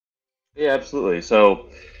Yeah, absolutely. So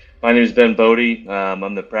my name is Ben Bode.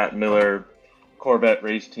 I'm the Pratt Miller Corvette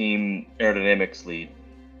race team aerodynamics lead.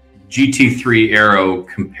 GT3 aero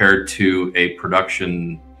compared to a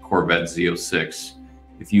production Corvette Z06,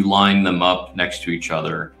 if you line them up next to each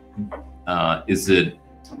other, is it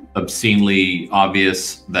obscenely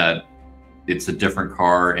obvious that it's a different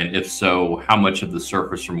car? And if so, how much of the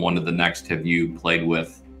surface from one to the next have you played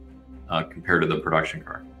with compared to the production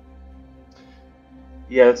car?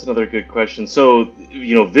 Yeah, that's another good question. So,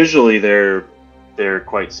 visually they're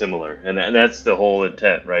quite similar, and that's the whole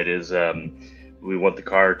intent, right? Is we want the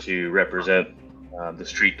car to represent the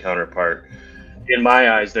street counterpart. In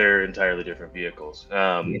my eyes, they're entirely different vehicles.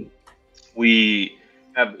 We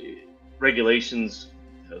have regulations,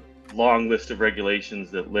 a long list of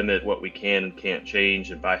regulations that limit what we can and can't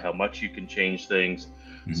change, and by how much you can change things.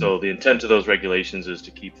 So the intent of those regulations is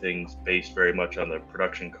to keep things based very much on the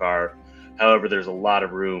production car. However, there's a lot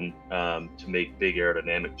of room to make big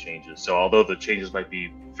aerodynamic changes. So although the changes might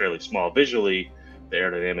be fairly small visually, the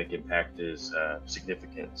aerodynamic impact is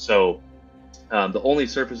significant. So the only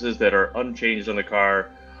surfaces that are unchanged on the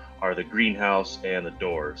car are the greenhouse and the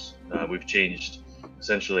doors. We've changed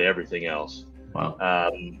essentially everything else. Wow.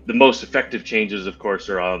 The most effective changes, of course,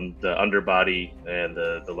 are on the underbody and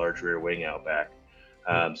the large rear wing out back.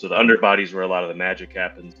 So the underbody is where a lot of the magic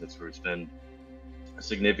happens. That's where we spend a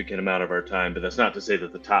significant amount of our time. But that's not to say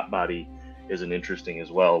that the top body isn't interesting as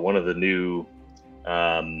well. One of the new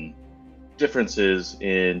differences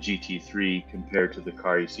in GT3 compared to the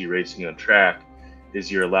car you see racing on track is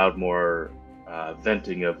you're allowed more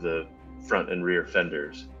venting of the front and rear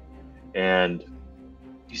fenders. And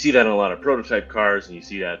you see that in a lot of prototype cars, and you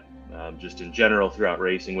see that just in general throughout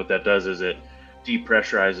racing. What that does is it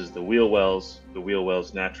depressurizes the wheel wells. The wheel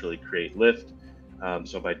wells naturally create lift.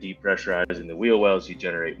 So by depressurizing the wheel wells, you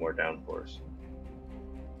generate more downforce.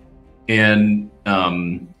 And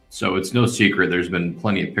so it's no secret, there's been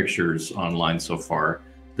plenty of pictures online so far.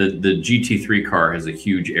 The GT3 car has a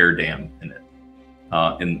huge air dam in it,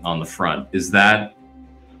 on the front. Is it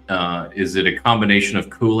a combination of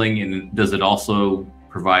cooling, and does it also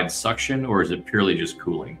provide suction, or is it purely just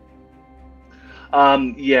cooling?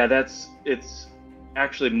 Yeah, it's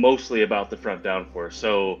actually mostly about the front downforce.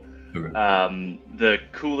 So the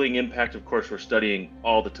cooling impact, of course, we're studying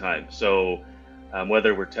all the time. So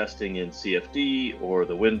whether we're testing in CFD or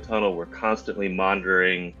the wind tunnel, we're constantly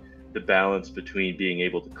monitoring the balance between being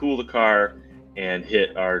able to cool the car and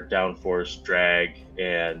hit our downforce, drag,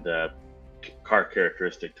 and car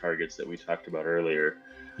characteristic targets that we talked about earlier.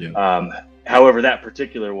 Yeah. However, that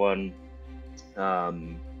particular one,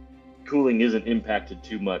 cooling isn't impacted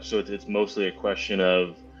too much, so it's mostly a question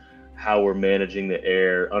of how we're managing the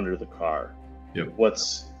air under the car. Yep.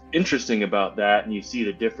 What's interesting about that, and you see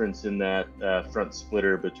the difference in that front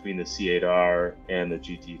splitter between the C8R and the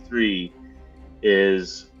GT3,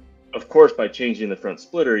 is, of course, by changing the front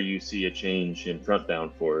splitter, you see a change in front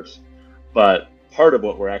downforce. But part of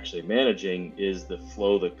what we're actually managing is the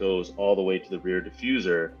flow that goes all the way to the rear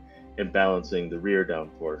diffuser and balancing the rear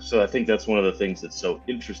downforce. So I think that's one of the things that's so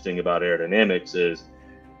interesting about aerodynamics is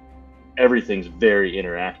everything's very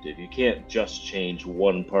interactive. You can't just change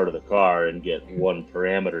one part of the car and get one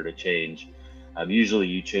parameter to change. Usually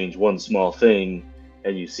you change one small thing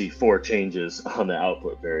and you see 4 changes on the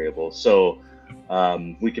output variable. So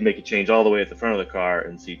we can make a change all the way at the front of the car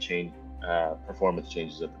and see performance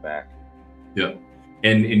changes at the back. Yeah.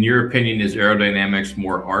 And in your opinion, is aerodynamics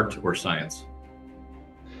more art or science?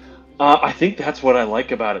 I think that's what I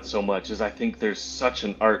like about it so much, is I think there's such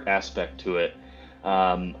an art aspect to it.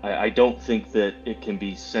 I don't think that it can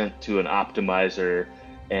be sent to an optimizer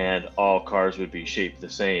and all cars would be shaped the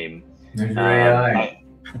same.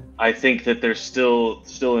 I think that there's still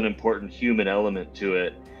an important human element to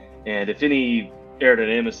it. And if any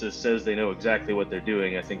aerodynamicist says they know exactly what they're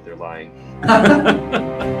doing, I think they're lying.